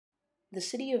The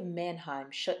city of Mannheim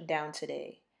shut down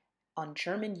today on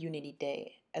German Unity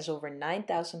Day as over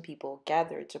 9,000 people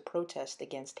gathered to protest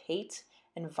against hate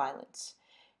and violence.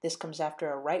 This comes after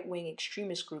a right-wing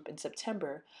extremist group in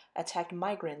September attacked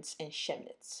migrants in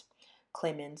Chemnitz.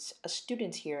 Clemens, a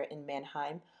student here in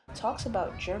Mannheim, talks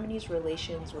about Germany's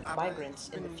relations with migrants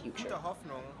in the future. Guter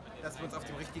Hoffnung, dass wir uns auf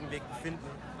dem richtigen Weg befinden.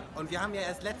 Und wir haben ja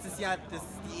erst letztes Jahr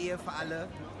die Ehe für alle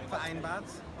vereinbart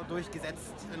und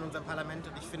durchgesetzt in unserem Parlament.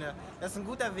 Und ich finde, das ist ein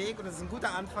guter Weg und das ist ein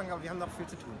guter Anfang, aber wir haben noch viel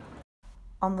zu tun.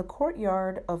 On the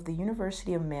courtyard of the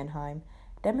University of Mannheim,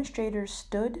 demonstrators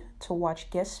stood to watch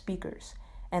guest speakers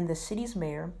and the city's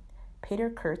mayor, Peter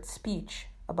Kurt's speech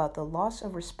about the loss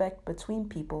of respect between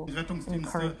people in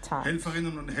current times.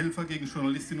 Helferinnen und Helfer gegen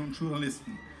Journalistinnen und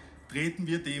Journalisten. Treten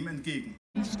wir dem entgegen.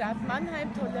 Die Stadt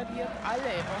Mannheim toleriert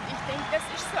alle und ich denke, das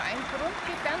ist so ein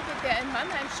Grundgedanke, der in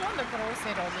Mannheim schon eine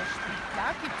große Rolle spielt.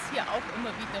 Klar gibt es hier auch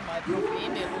immer wieder mal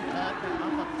Probleme und Ärger,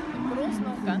 aber im Großen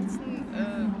und Ganzen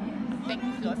denke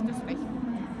ich, läuft das recht gut.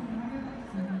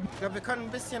 Ich glaube, wir können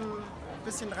ein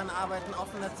bisschen daran arbeiten,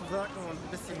 offener zu wirken und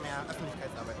ein bisschen mehr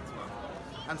Öffentlichkeitsarbeit zu machen.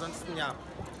 Ansonsten, ja,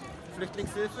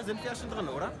 Flüchtlingshilfe sind wir ja schon drin,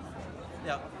 oder?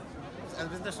 Ja, also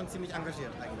wir sind da schon ziemlich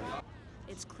engagiert eigentlich.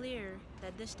 It's clear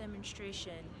that this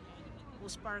demonstration will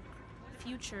spark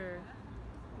future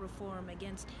reform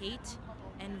against hate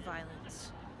and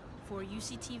violence. For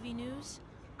UCTV News,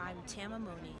 I'm Tama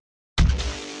Moni.